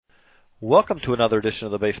Welcome to another edition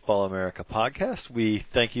of the Baseball America podcast. We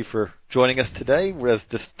thank you for joining us today as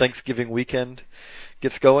this Thanksgiving weekend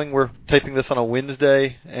gets going. We're taping this on a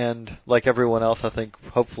Wednesday, and like everyone else, I think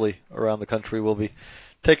hopefully around the country, we'll be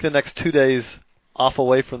taking the next 2 days off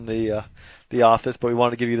away from the office. But we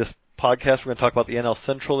wanted to give you this podcast. We're going to talk about the NL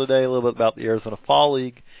Central today, a little bit about the Arizona Fall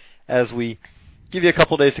League, as we give you a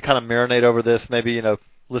couple of days to kind of marinate over this. Maybe,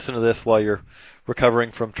 listen to this while you're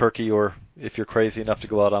recovering from turkey, or if you're crazy enough to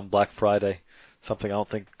go out on Black Friday, something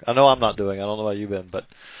I know I'm not doing. I don't know about you, Ben, but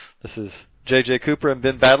this is J.J. Cooper and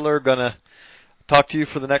Ben Badler going to talk to you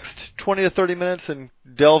for the next 20 to 30 minutes and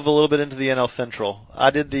delve a little bit into the NL Central. I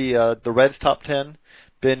did the Reds top 10.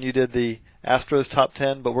 Ben, you did the Astros top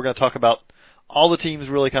 10, but we're going to talk about all the teams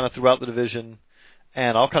really kind of throughout the division,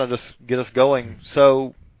 and I'll kind of just get us going.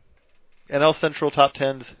 So, NL Central top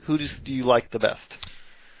 10s, who do you like the best?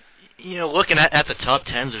 Looking at the top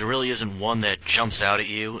 10s, there really isn't one that jumps out at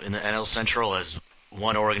you in the NL Central as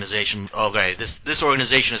one organization. Okay, this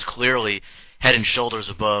organization is clearly head and shoulders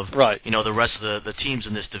above, right, the rest of the teams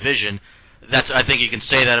in this division. I think you can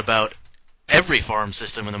say that about every farm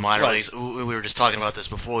system in the minor leagues. We were just talking about this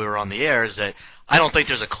before we were on the air, is that I don't think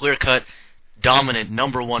there's a clear-cut, dominant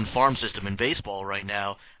number one farm system in baseball right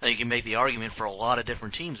now. I think you can make the argument for a lot of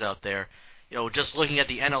different teams out there. Just looking at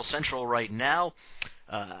the NL Central right now,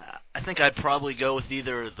 I think I'd probably go with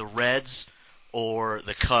either the Reds or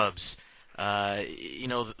the Cubs.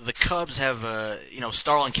 The Cubs have,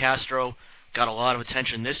 Starlin Castro got a lot of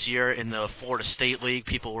attention this year in the Florida State League.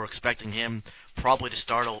 People were expecting him probably to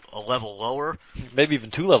start a level lower. Maybe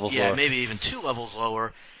even two levels lower. Yeah, maybe even 2 levels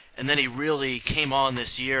lower. And then he really came on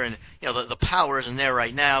this year, and the power isn't there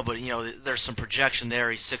right now, but there's some projection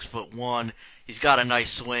there. He's 6'1". He's got a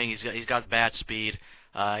nice swing. He's got bat speed.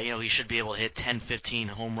 He should be able to hit 10, 15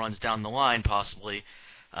 home runs down the line possibly.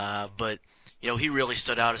 But he really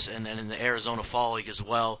stood out, and in the Arizona Fall League as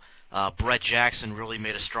well. Brett Jackson really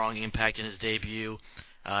made a strong impact in his debut.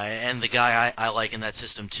 And the guy I like in that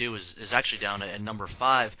system too is actually down at number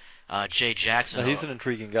 5. Jay Jackson. He's an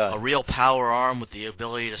intriguing guy. A real power arm with the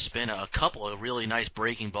ability to spin a couple of really nice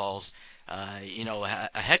breaking balls. A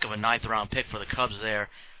heck of a 9th round pick for the Cubs there.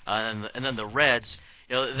 And then the Reds,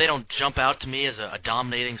 they don't jump out to me as a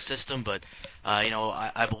dominating system, but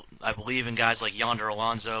I believe in guys like Yonder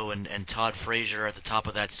Alonso and Todd Frazier at the top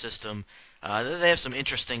of that system. They have some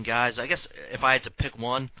interesting guys. I guess if I had to pick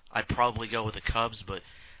one, I'd probably go with the Cubs, but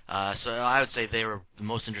so I would say they were the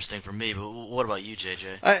most interesting for me. But what about you,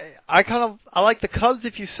 JJ? I like the Cubs.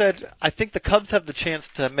 If you said, I think the Cubs have the chance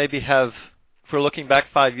to maybe have, if we're looking back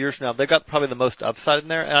 5 years from now, they've got probably the most upside in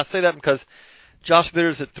there. And I say that because Josh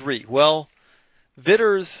Vitters at 3. Well,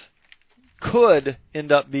 Vitters could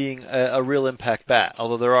end up being a real impact bat,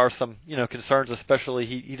 although there are some concerns, especially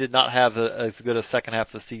he did not have as good a second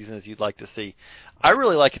half of the season as you'd like to see. I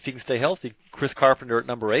really like, if he can stay healthy, Chris Carpenter at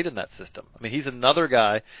number 8 in that system. I mean, he's another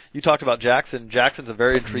guy. You talked about Jackson. Jackson's a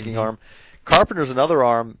very intriguing arm. Carpenter's another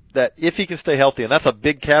arm that, if he can stay healthy, and that's a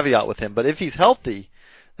big caveat with him, but if he's healthy,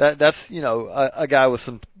 that's a guy with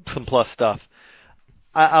some plus stuff.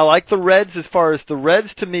 I like the Reds. As far as the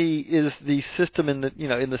Reds, to me, is the system in the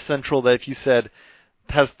in the Central that, if you said,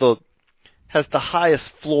 has the highest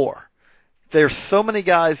floor. There's so many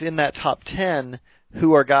guys in that top 10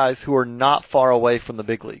 who are guys who are not far away from the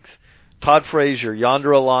big leagues. Todd Frazier,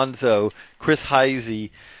 Yonder Alonso, Chris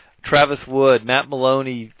Heisey, Travis Wood, Matt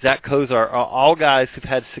Maloney, Zach Kozar are all guys who've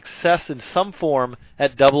had success in some form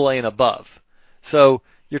at Double-A and above. So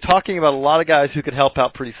you're talking about a lot of guys who could help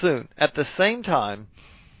out pretty soon. At the same time,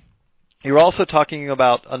 you're also talking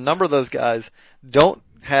about a number of those guys don't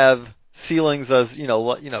have ceilings as,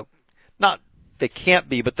 not they can't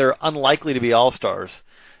be, but they're unlikely to be all-stars.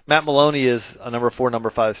 Matt Maloney is a number 4,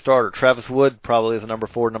 number 5 starter. Travis Wood probably is a number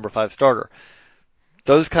 4, number 5 starter.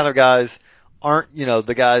 Those kind of guys aren't,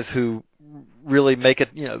 the guys who really make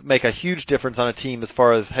a huge difference on a team as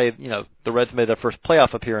far as, hey, the Reds made their first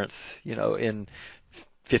playoff appearance, in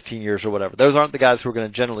 15 years or whatever. Those aren't the guys who are going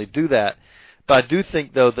to generally do that. But I do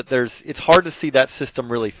think, though, that it's hard to see that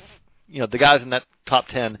system really, the guys in that top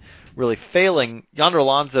 10 really failing. Yonder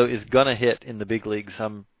Alonso is going to hit in the big leagues. I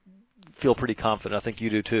feel pretty confident. I think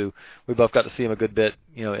you do, too. We both got to see him a good bit,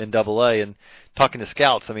 in Double-A. And talking to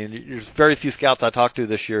scouts, I mean, there's very few scouts I talked to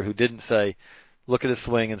this year who didn't say, look at his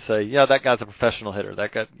swing and say, yeah, that guy's a professional hitter.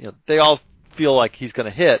 That guy, they all feel like he's going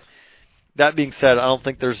to hit. That being said, I don't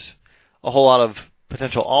think there's a whole lot of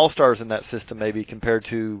potential all-stars in that system, maybe, compared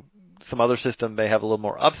to some other system may have a little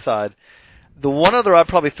more upside. The one other I'd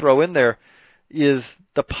probably throw in there is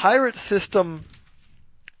the Pirates system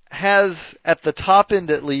has, at the top end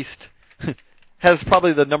at least, has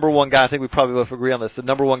probably the number one guy. I think we probably both agree on this. The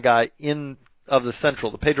number one guy of the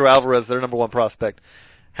Central, the Pedro Alvarez, their number one prospect,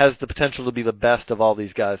 has the potential to be the best of all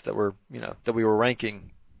these guys that we were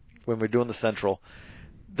ranking when we were doing the Central.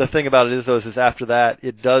 The thing about it is, though, is after that,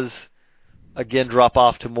 it does again drop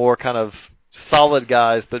off to more kind of solid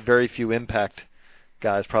guys, but very few impact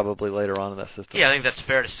guys probably later on in that system. Yeah, I think that's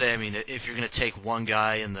fair to say. I mean, if you're going to take one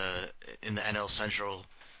guy in the NL Central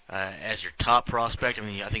as your top prospect, I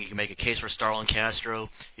mean, I think you can make a case for Starlin Castro.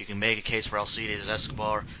 You can make a case for Alcides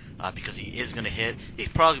Escobar because he is going to hit. He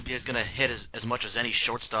probably is going to hit as much as any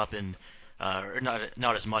shortstop in. Or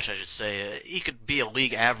not as much, I should say. He could be a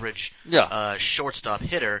league average shortstop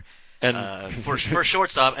hitter for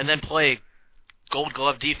shortstop, and then play Gold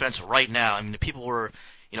Glove defense right now. I mean, the people were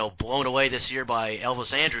blown away this year by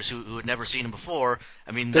Elvis Andrus, who had never seen him before.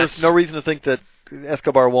 I mean, there's no reason to think that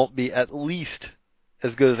Escobar won't be at least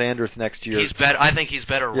as good as Andrus next year. He's better. I think he's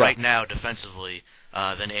better right now defensively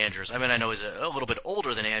than Andrus. I mean, I know he's a little bit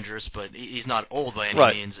older than Andrus, but he's not old by any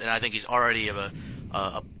means, and I think he's already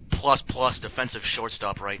a plus defensive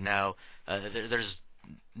shortstop right now.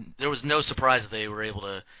 There was no surprise that they were able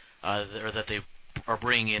to, or that they are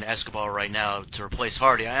bringing in Escobar right now to replace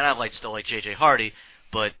Hardy. And I still like J.J. Hardy,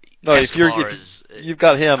 but Escobar you've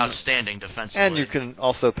got him outstanding defensively, and you can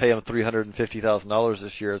also pay him $350,000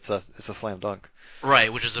 this year. It's a slam dunk.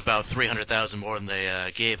 Right, which is about $300,000 more than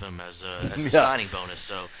they gave him as a signing bonus.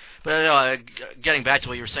 So, but getting back to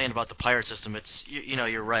what you were saying about the Pirate system, it's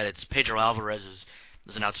you're right. It's Pedro Alvarez is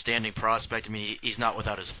an outstanding prospect. I mean, he's not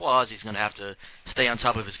without his flaws. He's going to have to stay on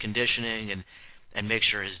top of his conditioning and make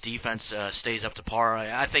sure his defense stays up to par.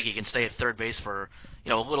 I think he can stay at third base for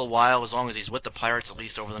a little while, as long as he's with the Pirates, at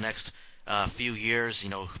least over the next few years.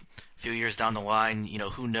 A few years down the line,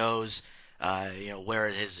 who knows where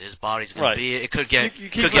his body's going to be. It could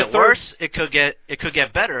get worse. It could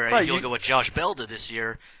get better. Right. If you look at what Josh Bell did this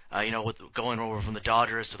year, with going over from the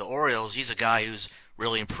Dodgers to the Orioles, he's a guy who's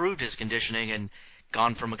really improved his conditioning and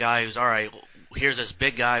gone from a guy who's, all right, here's this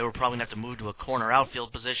big guy, we're probably going to have to move to a corner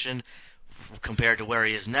outfield position, compared to where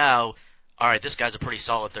he is now. All right, this guy's a pretty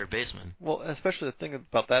solid third baseman. Well, especially the thing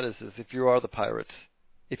about that is if you are the Pirates,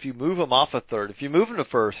 if you move him off a third, if you move him to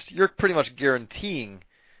first, you're pretty much guaranteeing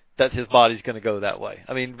that his body's going to go that way.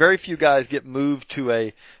 I mean, very few guys get moved to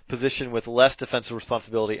a position with less defensive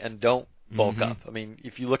responsibility and don't bulk up. I mean,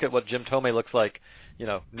 if you look at what Jim Thome looks like,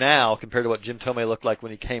 now compared to what Jim Thome looked like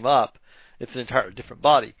when he came up, it's an entirely different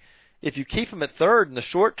body. If you keep him at third in the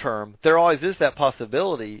short term, there always is that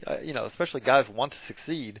possibility, especially guys who want to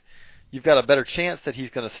succeed. You've got a better chance that he's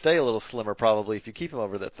going to stay a little slimmer probably if you keep him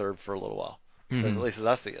over that third for a little while, at least as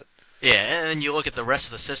I see it. Yeah, and then you look at the rest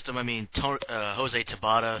of the system. I mean, Jose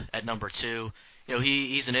Tabata at number 2.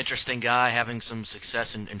 He's an interesting guy, having some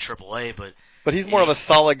success in AAA, but he's more of a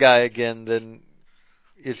solid guy again than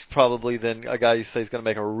it's probably than a guy you say is going to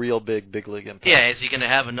make a real big league impact. Yeah, is he going to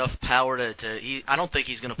have enough power I don't think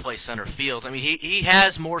he's going to play center field. I mean, he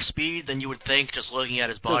has more speed than you would think just looking at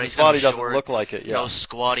his body. His body doesn't look like it,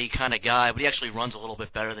 squatty kind of guy, but he actually runs a little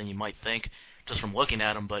bit better than you might think just from looking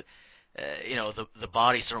at him. But the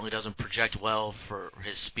body certainly doesn't project well for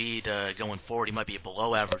his speed going forward. He might be a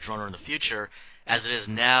below average runner in the future. As it is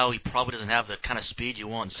now, he probably doesn't have the kind of speed you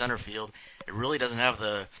want in center field. It really doesn't have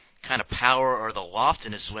the kind of power or the loft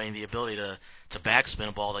in his swing, the ability to backspin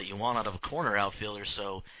a ball that you want out of a corner outfielder.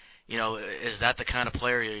 So, is that the kind of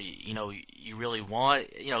player you really want?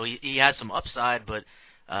 He has some upside, but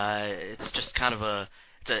it's just kind of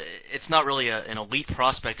it's not really an elite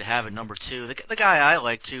prospect to have at number 2. The guy I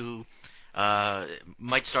like to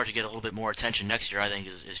might start to get a little bit more attention next year, I think,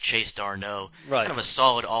 is Chase Darno. Right. Kind of a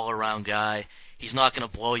solid all-around guy. He's not going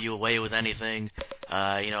to blow you away with anything,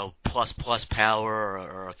 plus power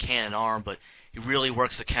or a cannon arm, but he really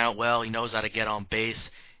works the count well. He knows how to get on base.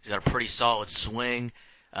 He's got a pretty solid swing,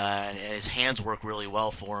 and his hands work really well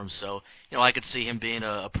for him. So, I could see him being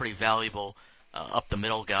a pretty valuable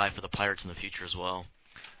up-the-middle guy for the Pirates in the future as well.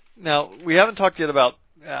 Now, we haven't talked yet about,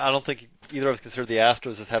 I don't think either of us consider the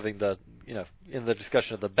Astros as having in the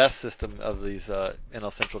discussion of the best system of these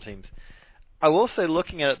NL Central teams. I will say,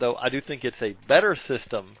 looking at it, though, I do think it's a better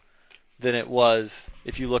system than it was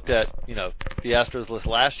if you looked at, the Astros list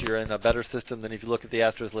last year, and a better system than if you look at the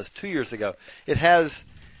Astros list 2 years ago. It has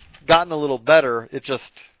gotten a little better. It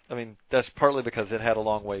just, that's partly because it had a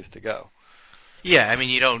long ways to go. Yeah, I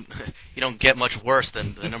mean, you don't get much worse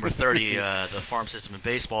than the number 30, the farm system in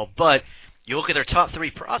baseball. But you look at their top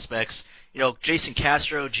 3 prospects, Jason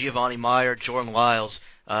Castro, Giovanni Meyer, Jordan Lyles,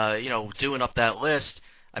 doing up that list.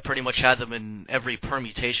 I pretty much had them in every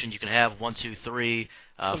permutation you can have, 1, 2, 3.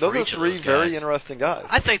 Those are 3 very interesting guys.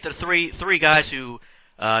 I think they're three guys who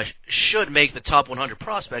should make the top 100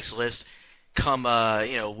 prospects list come,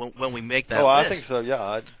 when we make that list. I think so,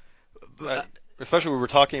 yeah. Especially we were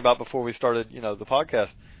talking about before we started, the podcast.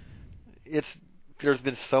 There's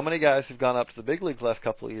been so many guys who've gone up to the big leagues the last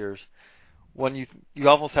couple of years. When you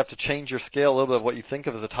almost have to change your scale a little bit of what you think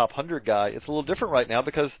of as a top 100 guy. It's a little different right now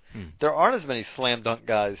because there aren't as many slam dunk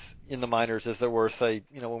guys in the minors as there were, say,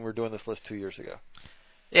 when we were doing this list 2 years ago.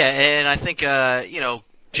 Yeah, and I think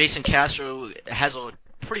Jason Castro has a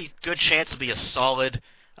pretty good chance to be a solid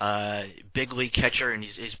big league catcher, and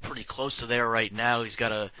he's pretty close to there right now.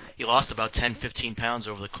 He lost about 10, 15 pounds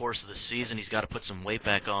over the course of the season. He's got to put some weight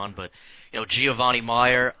back on. But Giovanni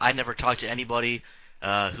Meyer, I never talked to anybody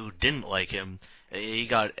who didn't like him. He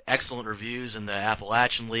got excellent reviews in the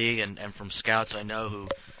Appalachian League and from scouts I know who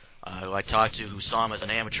I talked to who saw him as an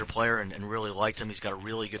amateur player and really liked him. He's got a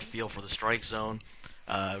really good feel for the strike zone.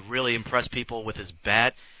 Really impressed people with his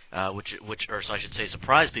bat, or so I should say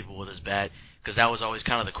surprised people with his bat, because that was always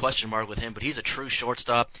kind of the question mark with him. But he's a true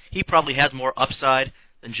shortstop. He probably has more upside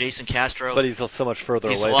than Jason Castro. But he's so much further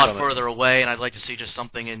away. He's a lot further away, and I'd like to see just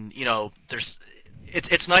something in,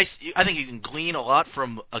 It's nice. I think you can glean a lot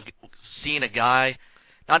from seeing a guy,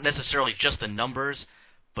 not necessarily just the numbers,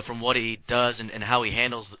 but from what he does and how he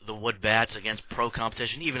handles the wood bats against pro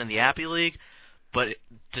competition, even in the Appy League. But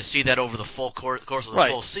to see that over the full course of the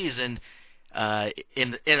full season,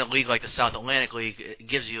 in a league like the South Atlantic League, it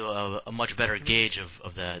gives you a much better gauge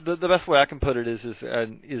of that. The best way I can put it is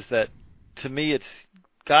that to me it's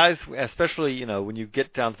guys, especially when you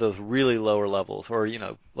get down to those really lower levels, or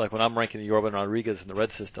like when I'm ranking the Yorban Rodriguez in the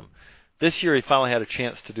red system. This year he finally had a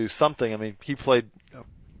chance to do something. I mean, he played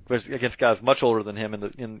against guys much older than him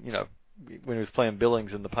when he was playing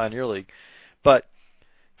Billings in the Pioneer League, but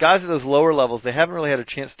guys at those lower levels, they haven't really had a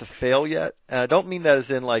chance to fail yet. And I don't mean that as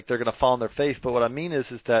in like they're going to fall on their face, but what I mean is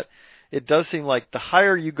that it does seem like the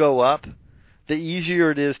higher you go up, the easier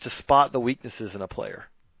it is to spot the weaknesses in a player.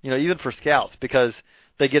 Even for scouts, because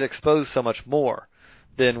they get exposed so much more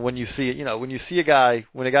than when you see a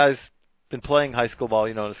guy's been playing high school ball,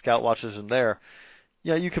 and a scout watches him there.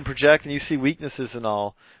 You can project and you see weaknesses and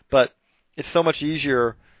all, but it's so much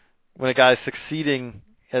easier when a guy's succeeding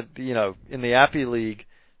at in the Appy League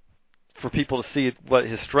for people to see what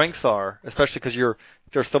his strengths are, especially because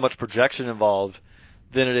there's so much projection involved,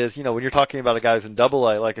 than it is, when you're talking about a guy who's in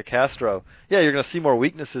Double-A like a Castro. Yeah, you're going to see more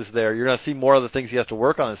weaknesses there. You're going to see more of the things he has to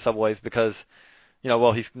work on in some ways because,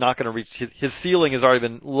 he's not going to reach his ceiling has already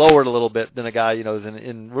been lowered a little bit than a guy, is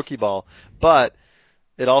in rookie ball. But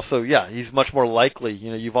it also, he's much more likely.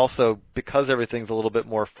 You've also, because everything's a little bit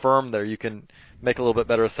more firm there, you can make a little bit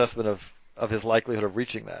better assessment of his likelihood of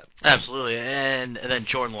reaching that. Absolutely, and then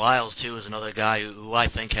Jordan Lyles too is another guy who I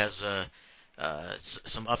think has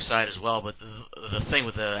some upside as well. But the thing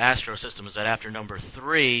with the Astro system is that after number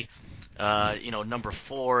 3, number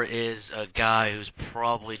 4 is a guy who's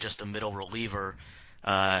probably just a middle reliever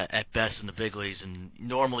at best in the big leagues, and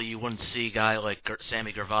normally you wouldn't see a guy like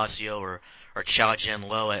Sammy Gervasio or Chow Jen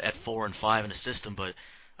Lo at 4 and 5 in the system. But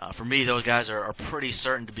for me, those guys are pretty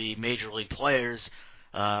certain to be major league players.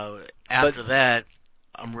 After that,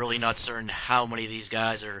 I'm really not certain how many of these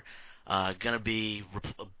guys are going to be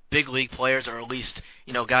big league players, or at least,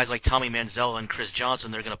 guys like Tommy Manziel and Chris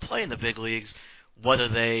Johnson, they're going to play in the big leagues. Whether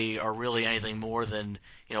they are really anything more than,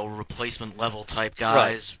 replacement level type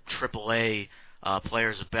guys, AAA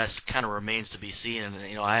players at best, kind of remains to be seen.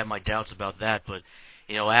 And, I have my doubts about that. But,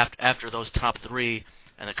 after those top 3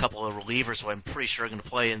 and a couple of relievers, so I'm pretty sure are going to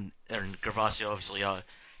play and Gervasio obviously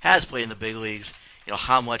has played in the big leagues.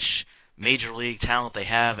 How much major league talent they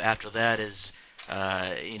have after that is,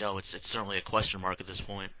 it's certainly a question mark at this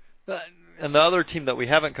point. And the other team that we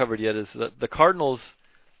haven't covered yet is that the Cardinals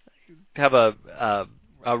have a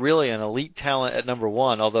really an elite talent at number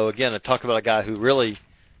 1. Although again, I talk about a guy who really,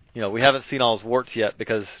 we haven't seen all his warts yet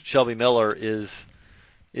because Shelby Miller is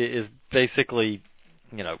basically,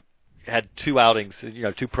 had 2 outings,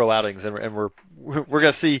 2 pro outings, and we're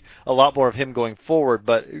going to see a lot more of him going forward.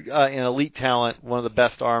 But an elite talent, one of the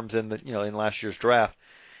best arms in last year's draft.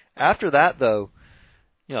 After that, though,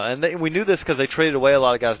 we knew this because they traded away a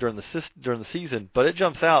lot of guys during the season. But it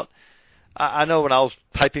jumps out. I know when I was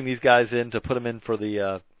typing these guys in to put them in for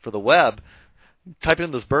the web, typing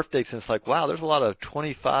in those birth dates, and it's like, wow, there's a lot of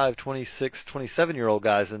 25, 26, 27-year-old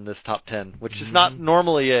guys in this top 10, which is not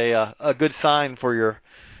normally a good sign for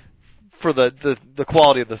the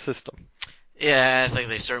quality of the system. Yeah, I think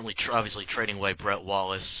they certainly obviously trading away Brett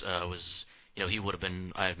Wallace was, he would have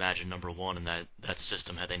been, I imagine, number 1 in that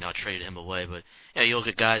system had they not traded him away. But you look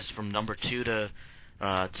at guys from number 2 to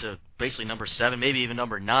basically number 7, maybe even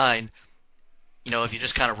number 9. if you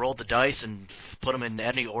just kind of rolled the dice and put them in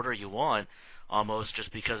any order you want, almost,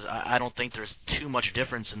 just because I don't think there's too much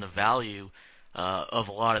difference in the value of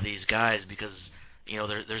a lot of these guys, because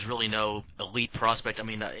there's really no elite prospect. I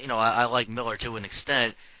mean, I like Miller to an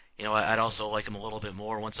extent. I'd also like him a little bit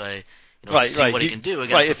more once I see what he can do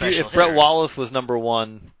against professional If Brett Wallace was number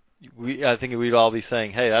one, I think we'd all be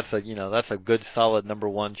saying, hey, that's a good solid number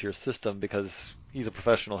one to your system because he's a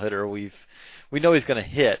professional hitter. We know he's going to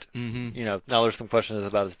hit. Mm-hmm. Now there's some questions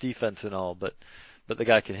about his defense and all, but the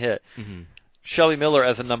guy can hit. Mm-hmm. Shelby Miller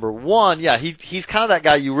as a number one, he's kind of that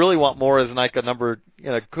guy you really want more as like a number,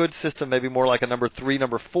 good system, maybe more like a number 3,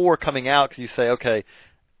 number 4 coming out, because you say, okay,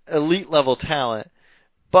 elite level talent,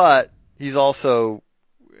 but he's also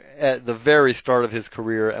at the very start of his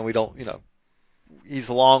career, and we don't, he's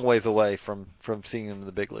a long ways away from seeing him in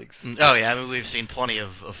the big leagues. Oh yeah, I mean, we've seen plenty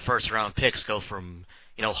of first round picks go from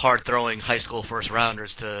hard throwing high school first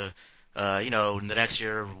rounders to in the next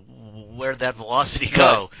year, where'd that velocity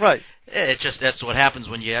go? Right. That's what happens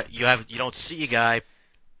when you don't see a guy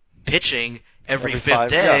pitching every fifth 5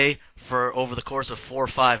 day for over the course of 4 or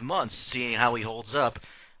 5 months, seeing how he holds up.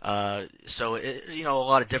 So a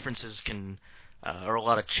lot of differences or a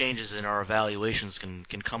lot of changes in our evaluations can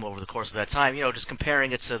come over the course of that time. Just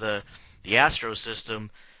comparing it to the Astros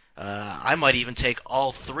system, I might even take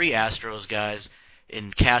all 3 Astros guys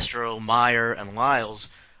in Castro, Meyer, and Lyles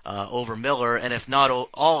over Miller, and if not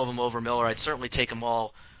all of them over Miller, I'd certainly take them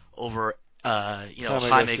all over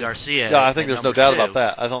Jaime Garcia. Yeah, I think there's no doubt 2. about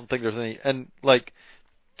that. I don't think there's any, and like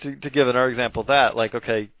to give another example of that, like,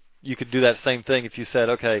 okay, you could do that same thing if you said,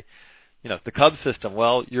 okay, the Cubs system.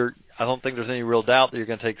 Well, I don't think there's any real doubt that you're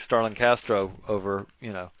going to take Starlin Castro over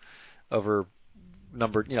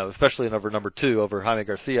number, especially over number 2 over Jaime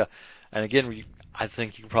Garcia. And again, I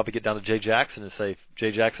think you can probably get down to Jay Jackson and say,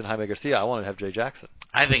 Jay Jackson, Jaime Garcia. I want to have Jay Jackson.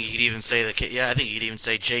 I think you could even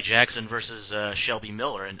say Jay Jackson versus Shelby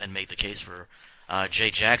Miller and make the case for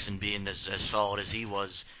Jay Jackson being as solid as he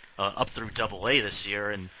was up through Double-A this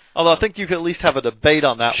year. And although I think you could at least have a debate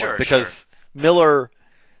on that one, because sure. Miller,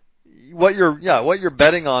 what you're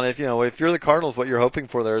betting on, if you're the Cardinals, what you're hoping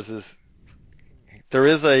for there is there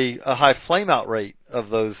is a high flameout rate of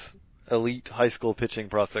those elite high school pitching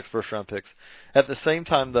prospects, first round picks. At the same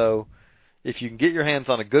time, though, if you can get your hands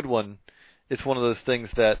on a good one, it's one of those things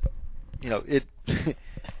that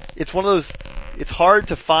it's one of those. It's hard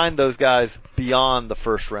to find those guys beyond the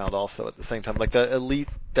first round. Also, at the same time, like that elite,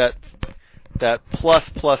 that plus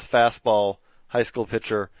fastball high school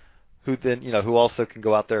pitcher, who then who also can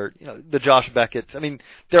go out there. The Josh Beckett's. I mean,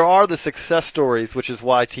 there are the success stories, which is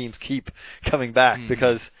why teams keep coming back,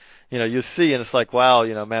 because you see and it's like, wow,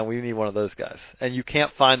 man, we need one of those guys, and you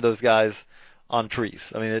can't find those guys on trees.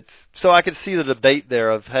 I mean, so I could see the debate there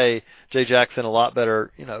of, hey, Jay Jackson, a lot better,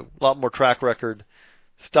 a lot more track record.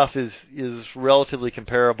 Stuff is relatively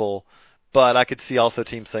comparable, but I could see also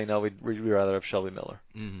teams saying, no, we'd rather have Shelby Miller.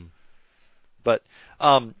 Mm-hmm. But,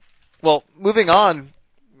 well, moving on,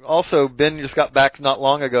 also, Ben just got back not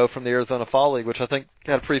long ago from the Arizona Fall League, which I think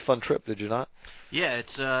had a pretty fun trip, did you not? Yeah,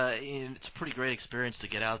 it's a pretty great experience to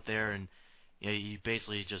get out there, and you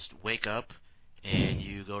basically just wake up and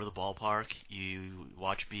you go to the ballpark, you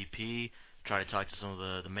watch BP, try to talk to some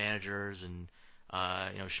of the managers, and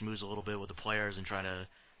schmooze a little bit with the players and try to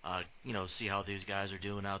see how these guys are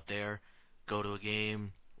doing out there. Go to a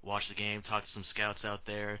game, watch the game, talk to some scouts out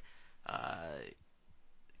there.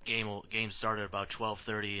 Game started about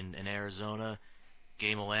 12:30 in Arizona.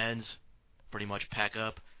 Game will end, pretty much pack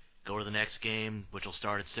up, go to the next game, which will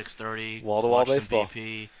start at 6:30. Wall-to-wall baseball. Some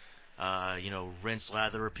BP, rinse,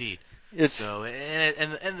 lather, repeat. It's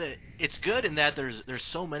it's good in that there's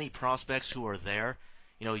so many prospects who are there.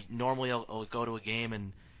 Normally I'll go to a game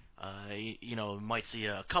and might see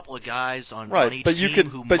a couple of guys on each team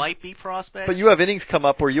who might be prospects. But you have innings come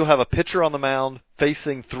up where you have a pitcher on the mound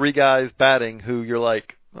facing 3 guys batting who you're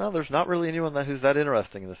like, well, there's not really anyone who's that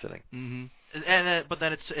interesting in this inning. Mm-hmm. But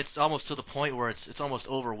then it's almost to the point where it's almost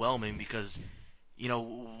overwhelming, because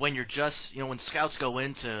when you're just when scouts go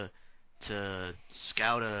in to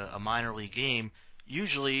scout a minor league game,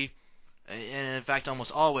 usually, and in fact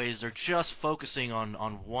almost always, they're just focusing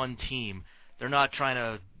on one team. They're not trying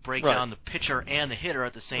to break down the pitcher and the hitter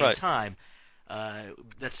at the same time.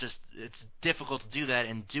 It's difficult to do that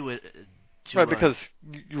and do it. Because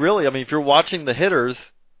really, I mean, if you're watching the hitters,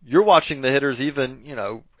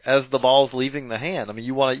 even as the ball's leaving the hand. I mean,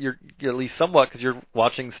 you're at least somewhat, because you're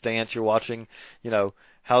watching stance, you're watching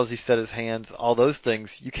how does he set his hands, all those things.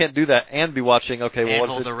 You can't do that and be watching, okay, well,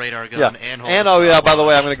 hold the radar gun, by the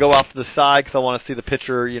way, I'm going to go off to the side because I want to see the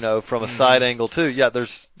pitcher, from a side angle too. Yeah,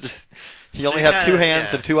 there's just He only had two hands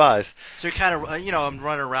and two eyes. So you're kind of, I'm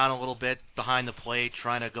running around a little bit behind the plate,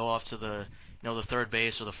 trying to go off to the, the third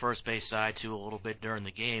base or the first base side too a little bit during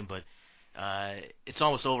the game. But it's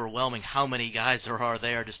almost overwhelming how many guys there are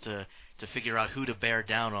there just to figure out who to bear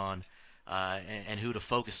down on and who to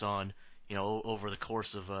focus on, over the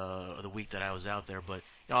course of the week that I was out there. But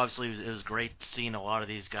obviously it was great seeing a lot of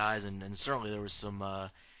these guys, and certainly there was some,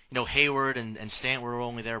 Hayward and Stanton were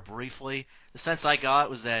only there briefly. The sense I got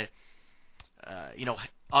was that,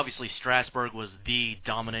 obviously Strasburg was the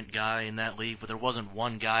dominant guy in that league, but there wasn't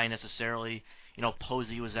one guy necessarily.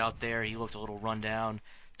 Posey was out there; he looked a little run down.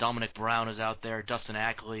 Dominic Brown is out there. Dustin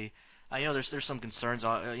Ackley. There's some concerns,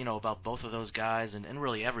 about both of those guys, and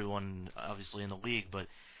really everyone, obviously, in the league. But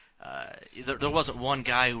there wasn't one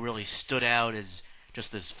guy who really stood out as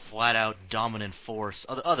just this flat-out dominant force,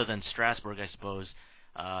 other than Strasburg, I suppose.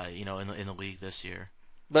 In the league this year.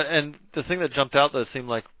 And the thing that jumped out that seemed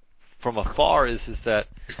like from afar is that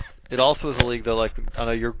it also is a league that, like, I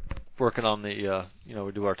know you're working on the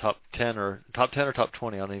we do our top 10 or top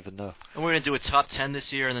 20, I don't even know. And we're going to do a top 10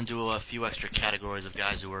 this year and then do a few extra categories of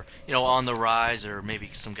guys who were on the rise, or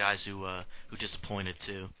maybe some guys who disappointed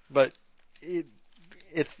too. But it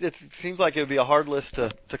seems like it would be a hard list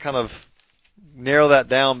to kind of narrow that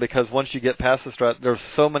down, because once you get past the stretch, there's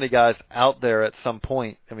so many guys out there at some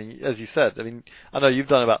point. I mean, as you said, I know you've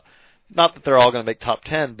done about, not that they're all going to make top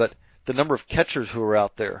 10, but the number of catchers who are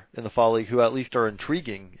out there in the fall league who at least are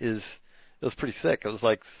intriguing it was pretty sick. It was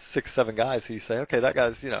like 6-7 guys who you say, okay, that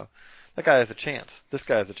guy's, that guy has a chance. This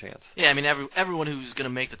guy has a chance. Yeah, I mean, everyone who's going to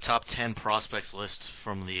make the top 10 prospects list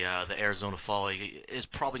from the Arizona Fall League is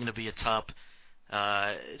probably going to be a top.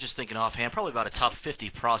 Just thinking offhand, probably about a top 50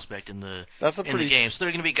 prospect in the game. So there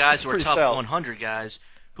are going to be guys who are top 100 guys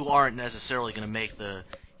who aren't necessarily going to make the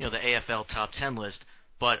the AFL top 10 list,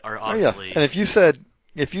 but are obviously. Yeah. And if you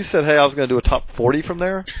said, hey, I was going to do a top 40 from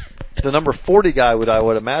there, the number 40 guy I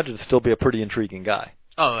would imagine still be a pretty intriguing guy.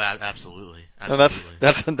 Oh, absolutely. And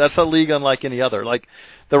that's a league unlike any other. Like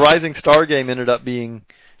the Rising Star game ended up being.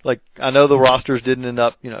 Like, I know the rosters didn't end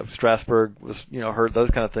up, Strasburg was, hurt, those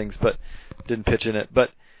kind of things, but didn't pitch in it. But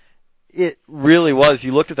it really was,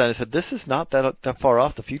 you looked at that and said, this is not that far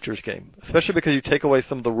off the futures game, especially because you take away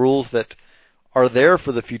some of the rules that are there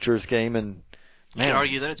for the futures game. And you can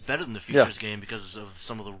argue that it's better than the futures game because of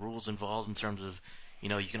some of the rules involved in terms of, you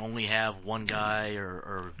can only have one guy,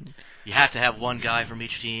 or you have to have one guy from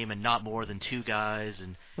each team and not more than two guys,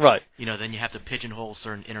 and right. Then you have to pigeonhole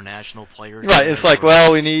certain international players. Right. It's like,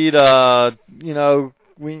 well, we need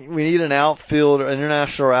we need an outfielder, an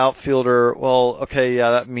international outfielder. Well, okay,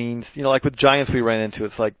 yeah, that means like with Giants we ran into.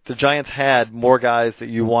 It's like the Giants had more guys that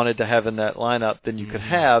you wanted to have in that lineup than you could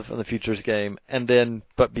have in the futures game, and then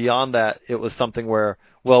but beyond that, it was something where,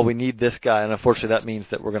 well, we need this guy, and unfortunately that means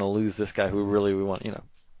that we're going to lose this guy who we want.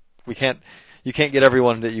 You can't get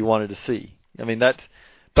everyone that you wanted to see. I mean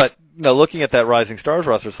but looking at that Rising Stars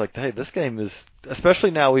roster, it's like, hey, this game is,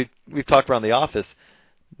 especially now we've talked around the office.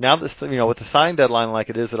 Now this with the sign deadline like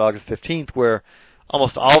it is at August 15th, where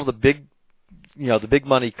almost all of the big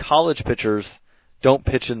money college pitchers don't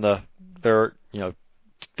pitch in their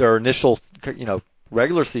initial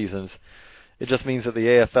regular seasons. It just means that the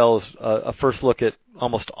AFL is a first look at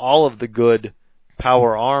almost all of the good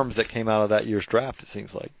power arms that came out of that year's draft, it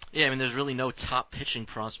seems like. Yeah, I mean, there's really no top pitching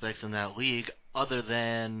prospects in that league other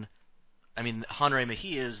than, Hanrey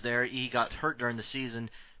Mejia is there. He got hurt during the season.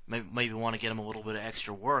 Maybe want to get him a little bit of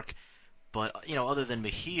extra work. But, other than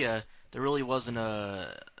Mejia, there really wasn't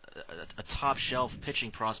a top-shelf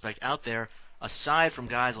pitching prospect out there, aside from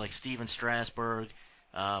guys like Steven Strasburg,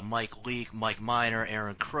 Mike Leake, Mike Minor,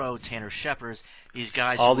 Aaron Crow, Tanner Scheppers, these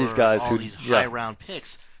high-round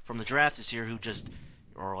picks from the draft this year who just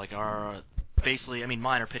are basically,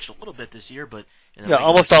 Minor pitched a little bit this year, but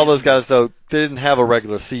almost all those guys though didn't have a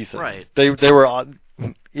regular season. Right. They were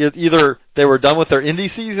either they were done with their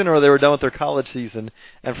indie season or they were done with their college season,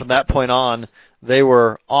 and from that point on they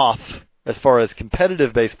were off as far as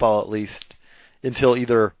competitive baseball, at least until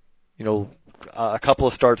either a couple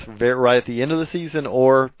of starts right at the end of the season,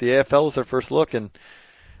 or the AFL was their first look. And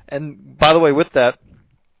by the way, with that,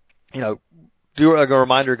 do a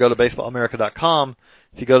reminder, go to baseballamerica.com.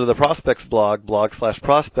 If you go to the prospects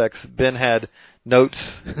blog/prospects, Ben had notes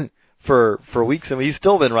for weeks, and he's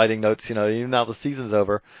still been writing notes, even now the season's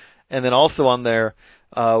over. And then also on there,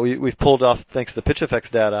 we've pulled off, thanks to the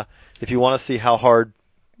PitchFX data, if you want to see how hard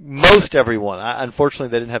most everyone, unfortunately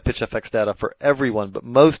they didn't have PitchFX data for everyone, but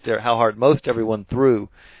how hard most everyone threw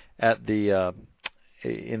at the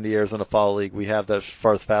in the Arizona Fall League. We have that as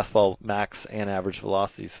far as fastball max and average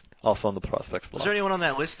velocities also on the prospects block. Was there anyone on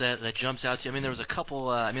that list that jumps out to you? I mean, there was a couple.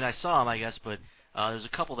 I saw him, I guess, but there's a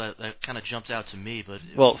couple that kind of jumped out to me. But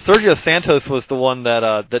well, Sergio Santos was the one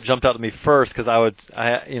that jumped out to me first because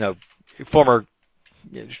former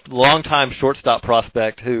longtime shortstop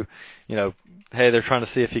prospect who, hey, they're trying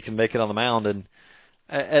to see if he can make it on the mound, and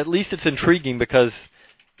at least it's intriguing because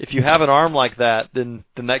if you have an arm like that, then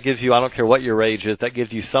that gives you, I don't care what your age is, that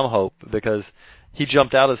gives you some hope because he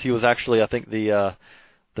jumped out as he was actually, I think, the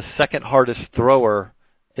second hardest thrower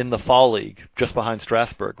in the fall league, just behind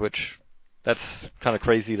Strasburg, which that's kind of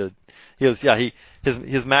crazy to.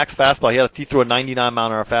 His max fastball, he threw a 99 mile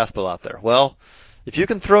an hour fastball out there. Well, if you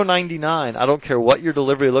can throw 99, I don't care what your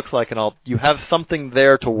delivery looks like and all, you have something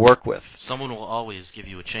there to work with. Someone will always give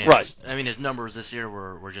you a chance. Right. I mean, his numbers this year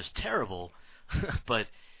were just terrible, but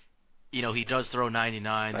he does throw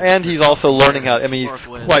 99. And he's also learning how. I mean, he's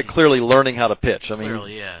quite clearly learning how to pitch. I mean,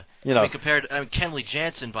 clearly, yeah. Kenley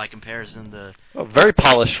Jansen, by comparison, very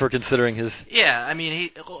polished for considering his. Yeah, I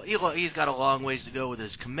mean, he's got a long ways to go with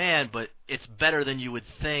his command, but it's better than you would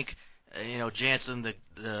think. Jansen,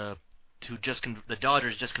 the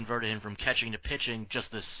Dodgers just converted him from catching to pitching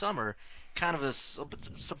just this summer. Kind of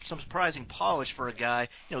some surprising polish for a guy.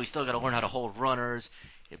 He's still got to learn how to hold runners.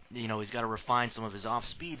 He's got to refine some of his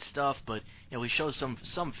off-speed stuff, but he shows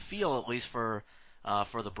some feel at least for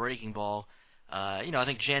the breaking ball. I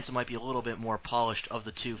think Jansen might be a little bit more polished of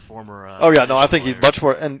the two former. I think he's much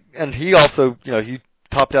more, and he also, he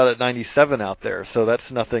topped out at 97 out there, so that's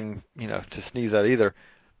nothing, to sneeze at either.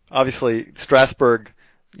 Obviously, Strasburg,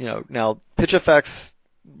 now pitch effects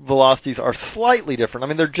velocities are slightly different. I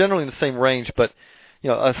mean, they're generally in the same range, but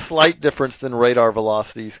a slight difference than radar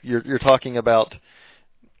velocities. You're talking about.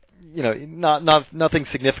 Nothing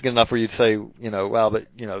significant enough where you'd say, wow, but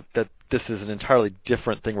that this is an entirely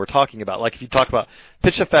different thing we're talking about. Like if you talk about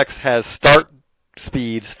pitch effects has start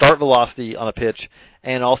speed, start velocity on a pitch,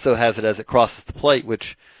 and also has it as it crosses the plate,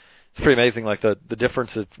 which is pretty amazing. Like the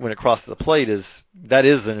difference is when it crosses the plate is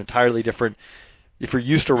an entirely different. If you're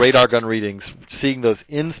used to radar gun readings, seeing those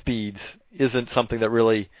in speeds isn't something that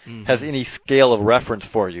really has any scale of reference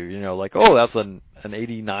for you. Like, oh, that's an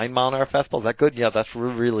 89 mile an hour fastball. Is that good? Yeah, that's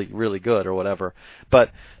really, really good or whatever.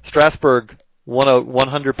 But Strasburg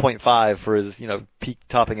 100.5 for his, peak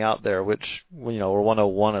topping out there, which, or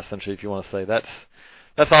 101 essentially, if you want to say.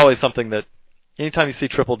 That's always something that anytime you see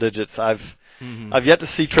triple digits, I've yet to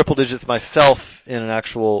see triple digits myself in an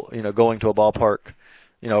actual, going to a ballpark,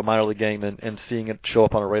 minor league game and seeing it show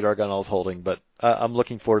up on a radar gun I was holding. But I'm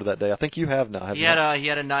looking forward to that day. I think you have now. He had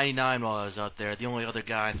a 99 while I was out there. The only other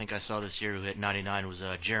guy I think I saw this year who hit 99 was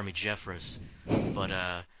Jeremy Jeffress.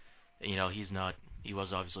 But he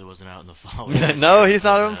obviously wasn't out in the fall. No, he's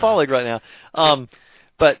not in the fall league right now.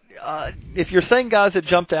 But if you're saying guys that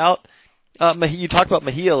jumped out, you talked about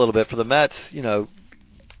Mejia a little bit for the Mets.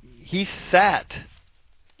 He sat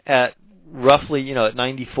at roughly at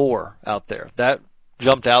 94 out there. That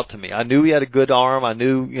jumped out to me. I knew he had a good arm. I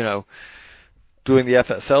knew, doing the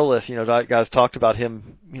FSL list, guys talked about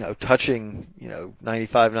him, touching,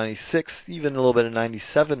 95, 96, even a little bit of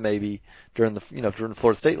 97 maybe during the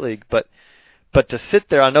Florida State League. But to sit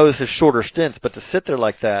there, I know this is shorter stints, but to sit there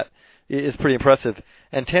like that is pretty impressive.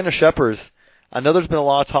 And Tanner Scheppers, I know there's been a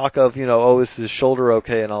lot of talk of, is his shoulder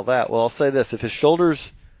okay and all that. Well, I'll say this, if his shoulder's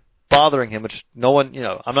bothering him, which no one,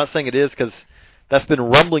 I'm not saying it is because that's been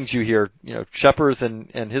rumblings you hear. Scheppers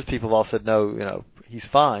and his people have all said, no, he's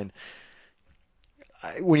fine.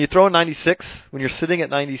 When you throw a 96, when you're sitting at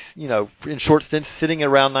 90, in short stints, sitting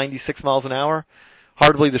around 96 miles an hour,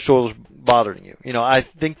 hard to believe the shoulder's bothering you. I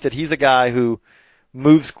think that he's a guy who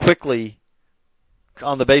moves quickly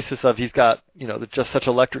on the basis of he's got, just such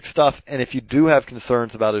electric stuff. And if you do have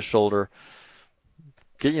concerns about his shoulder,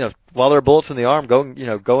 while there are bullets in the arm, go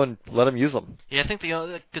and let him use them. Yeah, I think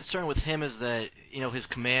the concern with him is that, his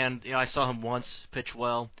command, I saw him once pitch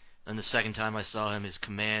well, and the second time I saw him, his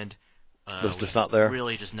command was just not there.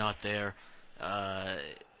 Really just not there.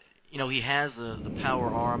 He has the power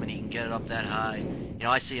arm, and he can get it up that high.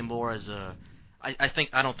 I see him more as a...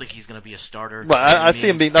 I don't think he's going to be a starter. Well, I see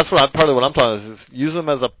him being... That's part of what I'm talking about, is use him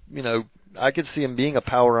as a... I could see him being a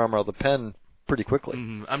power arm of the pen pretty quickly.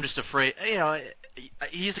 I'm just afraid...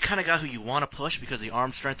 he's the kind of guy who you want to push because the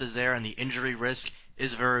arm strength is there and the injury risk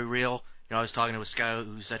is very real. I was talking to a guy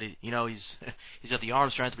who said he's got the arm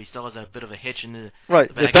strength, but he still has a bit of a hitch in the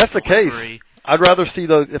right. The if that's the case, I'd rather see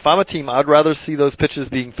those. If I'm a team, I'd rather see those pitches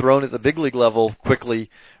being thrown at the big league level quickly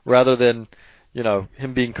rather than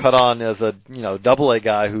him being cut on as a double A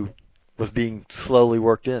guy who was being slowly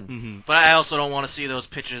worked in. Mm-hmm. But I also don't want to see those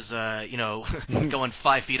pitches, going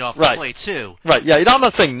 5 feet off the Right. plate too. Right. Yeah. I'm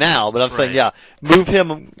not saying now, but I'm saying move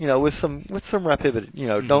him. With some rapidity.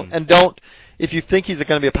 Don't. If you think he's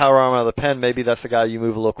going to be a power arm out of the pen, maybe that's the guy you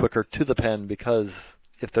move a little quicker to the pen because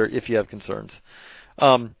if you have concerns.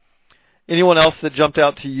 Anyone else that jumped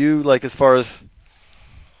out to you, like as far as?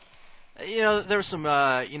 There's some,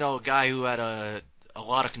 a guy who had a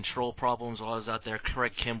lot of control problems while I was out there,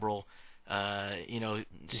 Craig Kimbrell.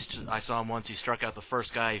 I saw him once. He struck out the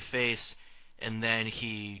first guy he faced, and then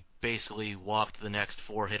he basically walked the next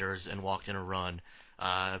 4 hitters and walked in a run.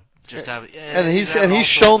 He's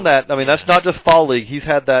shown that. I mean, that's not just fall league. He's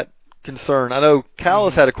had that concern. I know Cal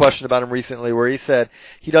has had a question about him recently where he said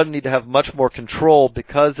he doesn't need to have much more control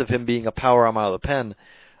because of him being a power arm out of the pen.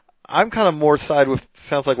 I'm kind of more side with,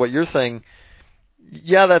 sounds like what you're saying.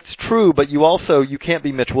 Yeah, that's true, but you can't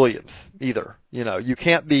be Mitch Williams either. You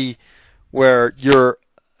can't be where you're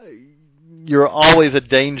always a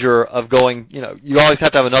danger of going, you always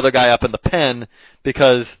have to have another guy up in the pen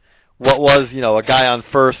because what was, a guy on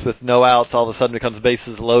first with no outs all of a sudden becomes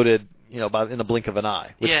bases loaded, in the blink of an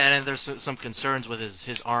eye. Yeah, and there's some concerns with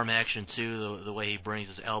his arm action too, the way he brings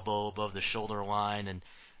his elbow above the shoulder line, and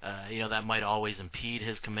that might always impede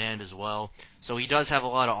his command as well. So he does have a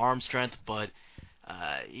lot of arm strength, but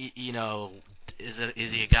is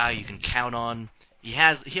he a guy you can count on? He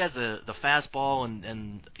has the fastball,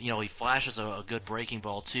 and he flashes a good breaking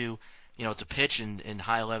ball too, to pitch in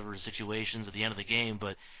high leverage situations at the end of the game.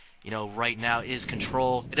 But right now his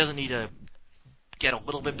control, it doesn't need to get a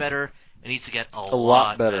little bit better. It needs to get a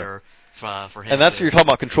lot better for him. And that's what you're talking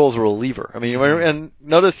about. Control as a reliever. I mean, and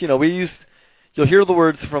notice you'll hear the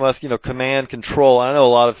words from us, command, control. I know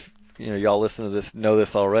a lot of y'all listen to this know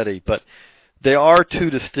this already, but they are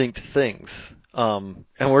two distinct things. And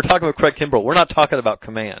we're talking about Craig Kimbrell. We're not talking about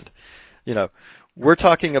command. We're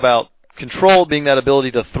talking about control being that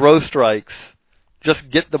ability to throw strikes,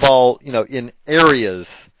 just get the ball, in areas.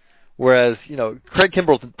 Whereas, Craig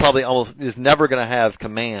Kimbrell probably almost is never going to have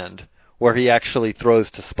command where he actually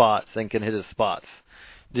throws to spots and can hit his spots.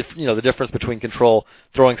 The difference between control,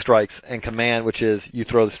 throwing strikes, and command, which is you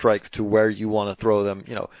throw the strikes to where you want to throw them.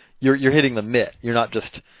 You're hitting the mitt. You're not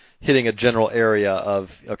just hitting a general area of,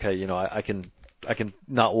 okay, I can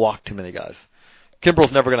not walk too many guys.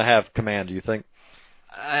 Kimbrell's never going to have command, do you think?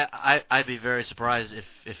 I'd be very surprised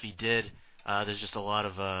if he did. There's just a lot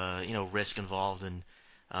of risk involved and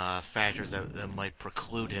factors that might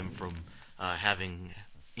preclude him from having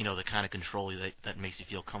the kind of control that makes you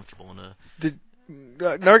feel comfortable in a.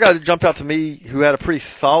 Another guy that jumped out to me who had a pretty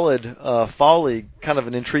solid fall league, kind of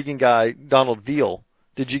an intriguing guy, Donald Veal.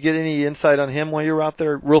 Did you get any insight on him while you were out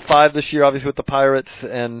there? Rule 5 this year, obviously with the Pirates,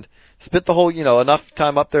 and spent the whole, enough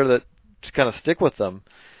time up there that to kind of stick with them.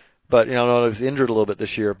 But I know he was injured a little bit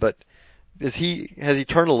this year. But has he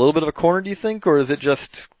turned a little bit of a corner? Do you think, or is it just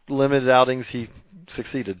limited outings he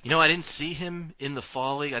succeeded? I didn't see him in the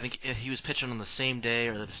fall league. I think he was pitching on the same day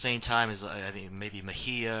or at the same time as I think maybe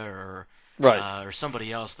Mejia or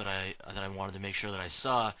somebody else that I wanted to make sure that I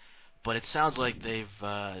saw. But it sounds like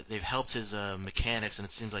they've helped his mechanics, and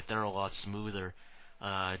it seems like they're a lot smoother.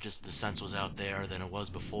 Just the sense was out there than it was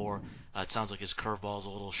before. It sounds like his curveball's a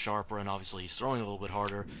little sharper, and obviously he's throwing a little bit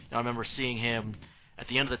harder. I remember seeing him at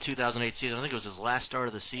the end of the 2008 season. I think it was his last start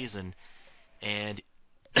of the season, and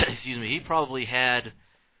excuse me, he probably had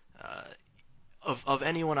of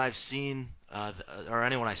anyone I've seen or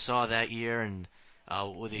anyone I saw that year, and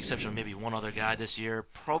with the exception of maybe one other guy this year,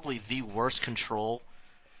 probably the worst control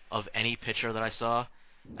of any pitcher that I saw.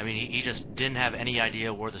 I mean, he just didn't have any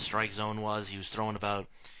idea where the strike zone was. He was throwing about,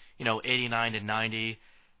 89 to 90,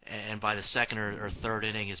 and by the second or third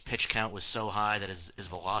inning, his pitch count was so high that his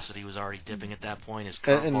velocity was already dipping at that point. His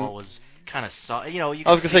curveball was kind of I was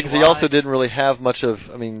going to say, because he also didn't really have much of,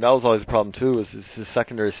 that was always a problem too, was his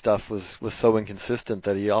secondary stuff was so inconsistent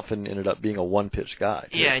that he often ended up being a one-pitch guy.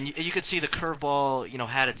 Too. Yeah, and you could see the curveball,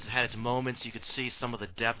 had its moments. You could see some of the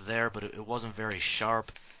depth there, but it wasn't very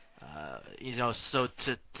sharp. So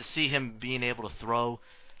to see him being able to throw,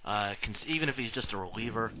 even if he's just a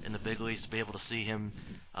reliever in the big leagues, to be able to see him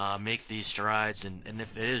make these strides, and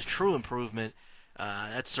if it is true improvement,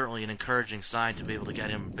 that's certainly an encouraging sign to be able to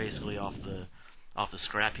get him basically off the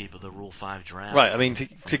scrap heap of the Rule 5 draft. Right. I mean,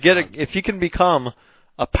 to get if he can become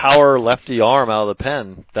a power lefty arm out of the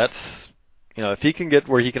pen, that's if he can get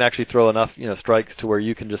where he can actually throw enough strikes to where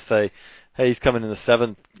you can just say, hey, he's coming in the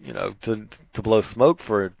seventh, to blow smoke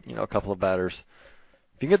for a couple of batters.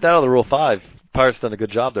 If you can get that out of the Rule 5, Pirates done a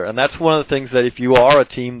good job there. And that's one of the things that if you are a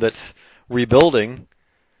team that's rebuilding,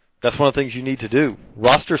 that's one of the things you need to do.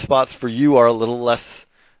 Roster spots for you are a little less,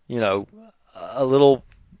 a little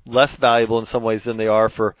less valuable in some ways than they are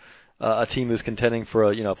for a team who's contending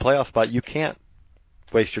for a playoff spot. You can't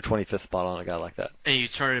waste your 25th spot on a guy like that. And you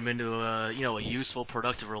turn him into a useful,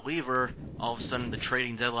 productive reliever. All of a sudden, the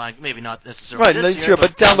trading deadline, maybe not necessarily this year,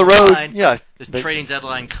 but down the road, the trading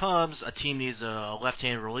dedeadline comes. A team needs a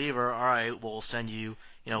left-handed reliever. All right, we'll send you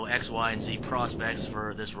X, Y, and Z prospects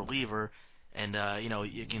for this reliever, and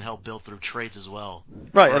you can help build through trades as well.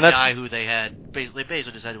 Right, or and a guy who they basically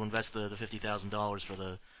just had to invest the $50,000 for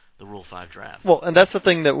the Rule 5 draft. Well, and that's the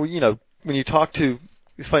thing that when you talk to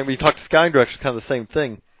scouting directors, kind of the same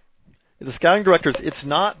thing. The scouting directors, it's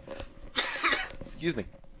not. Excuse me.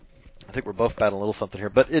 I think we're both battling a little something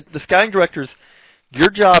here, but the scouting directors,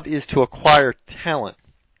 your job is to acquire talent.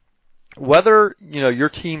 Whether your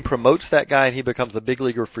team promotes that guy and he becomes a big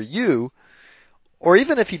leaguer for you, or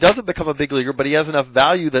even if he doesn't become a big leaguer, but he has enough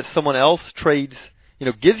value that someone else trades,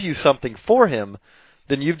 gives you something for him,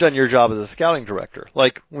 then you've done your job as a scouting director.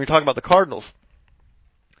 Like when we talk about the Cardinals,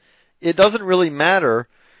 it doesn't really matter,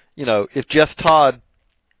 if Jess Todd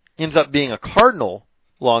ends up being a Cardinal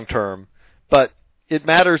long term, but it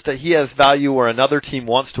matters that he has value or another team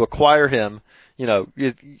wants to acquire him,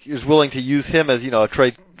 is willing to use him as, a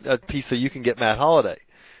trade piece so you can get Matt Holliday.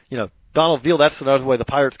 Donald Veal, that's another way the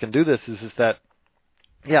Pirates can do this is that,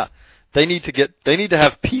 they need to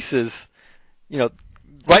have pieces,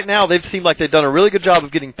 right now they've seemed like they've done a really good job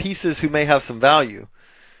of getting pieces who may have some value.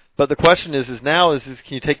 But the question is can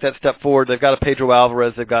you take that step forward? They've got a Pedro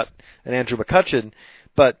Alvarez, they've got an Andrew McCutchen,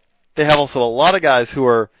 but they have also a lot of guys who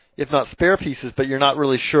are, if not spare pieces, but you're not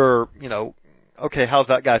really sure, okay, how's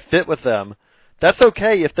that guy fit with them? That's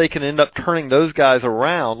okay if they can end up turning those guys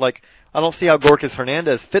around. Like, I don't see how Gorkis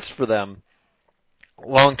Hernandez fits for them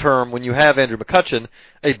long term when you have Andrew McCutchen,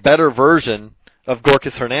 a better version of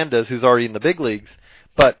Gorkis Hernandez who's already in the big leagues.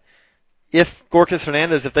 But if Gorkis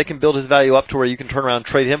Hernandez, if they can build his value up to where you can turn around and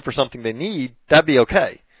trade him for something they need, that'd be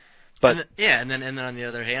okay. But and then on the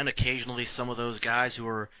other hand, occasionally some of those guys who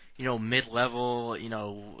are mid-level,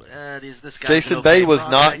 this guy. Jason Bay was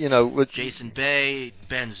not, Jason Bay,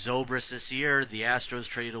 Ben Zobrist this year. The Astros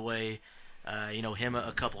traded away, him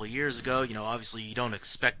a couple of years ago. Obviously you don't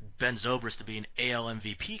expect Ben Zobrist to be an AL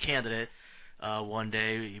MVP candidate one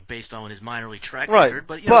day based on his minor league track record.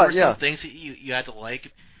 But there were some things that you had to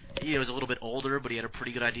like. He was a little bit older, but he had a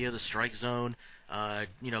pretty good idea of the strike zone.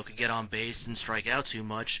 Could get on base and strike out too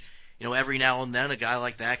much. Every now and then a guy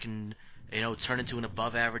like that can, turn into an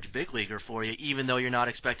above-average big leaguer for you, even though you're not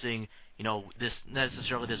expecting, this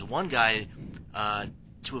one guy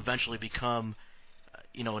to eventually become,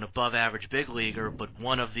 an above-average big leaguer, but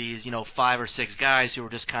one of these, 5 or 6 guys who are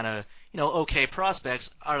just kind of, okay prospects.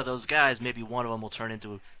 Out of those guys, maybe one of them will turn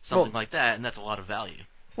into something like that, and that's a lot of value.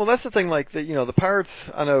 Well, that's the thing. Like the Pirates,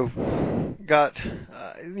 I know, got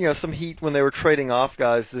some heat when they were trading off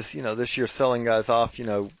guys this year, selling guys off,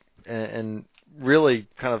 and really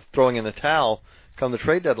kind of throwing in the towel come the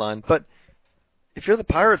trade deadline. But if you're the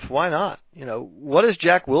Pirates, why not? What is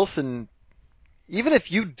Jack Wilson? Even if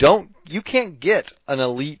you can't get an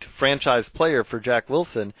elite franchise player for Jack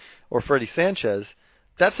Wilson or Freddie Sanchez.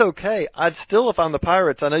 That's okay. I'd still, if I'm the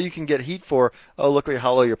Pirates, I know you can get heat for, look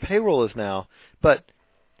how low your payroll is now, but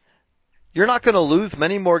you're not going to lose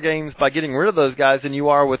many more games by getting rid of those guys than you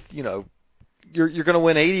are with, you're going to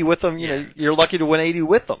win 80 with them. You're lucky to win 80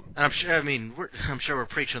 with them. And I'm sure we're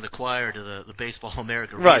preaching to the choir to the Baseball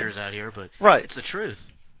America readers out here, but it's the truth.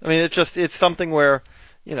 I mean, it's something where,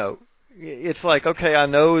 it's like, okay, I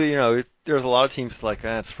know, there's a lot of teams like,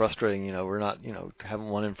 it's frustrating, we're not, haven't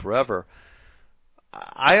won in forever.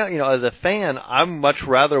 As a fan, I'm much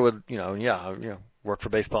rather would, work for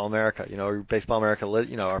Baseball America, or Baseball America,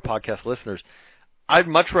 our podcast listeners. I'd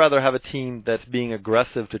much rather have a team that's being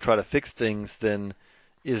aggressive to try to fix things than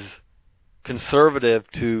is conservative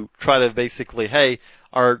to try to basically, hey,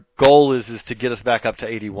 our goal is to get us back up to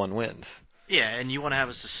 81 wins. Yeah, and you want to have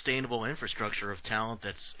a sustainable infrastructure of talent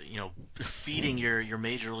that's, feeding your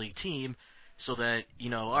major league team so that,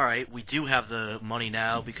 all right, we do have the money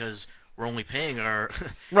now because we're only paying our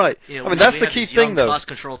right. That's the key thing, though. Cost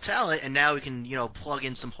control talent, and now we can plug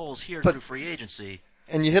in some holes here through free agency.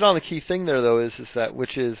 And you hit on the key thing there, though, is that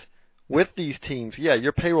which is with these teams,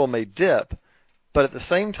 your payroll may dip, but at the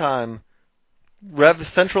same time,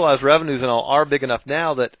 centralized revenues and all are big enough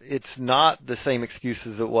now that it's not the same excuse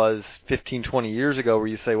as it was 15, 20 years ago, where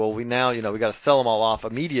you say, well, we got to sell them all off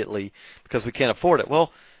immediately because we can't afford it.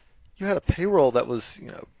 Well, you had a payroll that was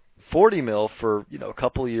 40 mil for a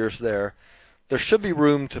couple of years there. There should be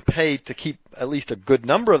room to pay to keep at least a good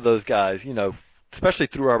number of those guys, especially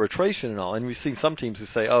through arbitration and all. And we've seen some teams who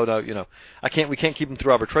say, oh no, we can't keep them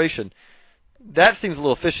through arbitration. that seems a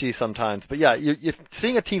little fishy sometimes. But yeah, if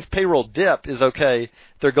seeing a team's payroll dip is okay.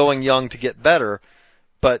 They're going young to get better.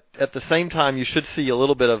 But at the same time, you should see a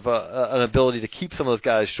little bit of an ability to keep some of those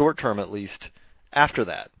guys short term at least after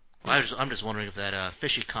that. Well, I'm just wondering if that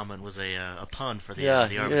fishy comment was a pun for the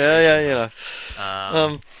arbitration.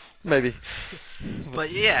 Yeah. Maybe.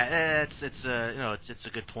 But yeah, it's a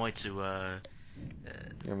good point to.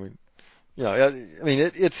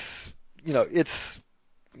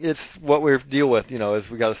 It's what we deal with. As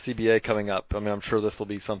we got a CBA coming up. I mean, I'm sure this will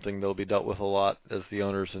be something that'll be dealt with a lot as the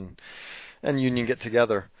owners and union get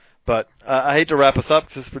together. But I hate to wrap us up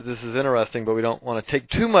because this is interesting, but we don't want to take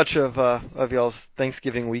too much of y'all's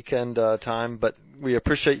Thanksgiving weekend time. But we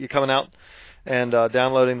appreciate you coming out and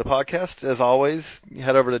downloading the podcast. As always,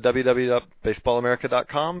 head over to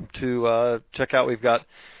www.baseballamerica.com to check out. We've got,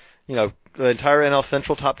 the entire NL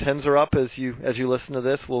Central top 10s are up as you listen to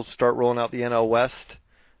this. We'll start rolling out the NL West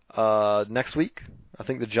next week. I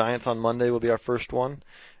think the Giants on Monday will be our first one,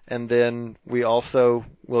 and then we also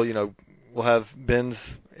will, we'll have Ben's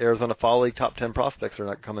Arizona Fall League top 10 prospects are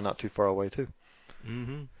not coming not too far away too.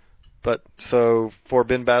 Mm-hmm. But so for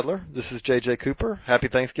Ben Badler, this is JJ Cooper. Happy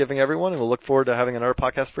Thanksgiving, everyone, and we'll look forward to having another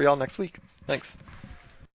podcast for y'all next week. Thanks.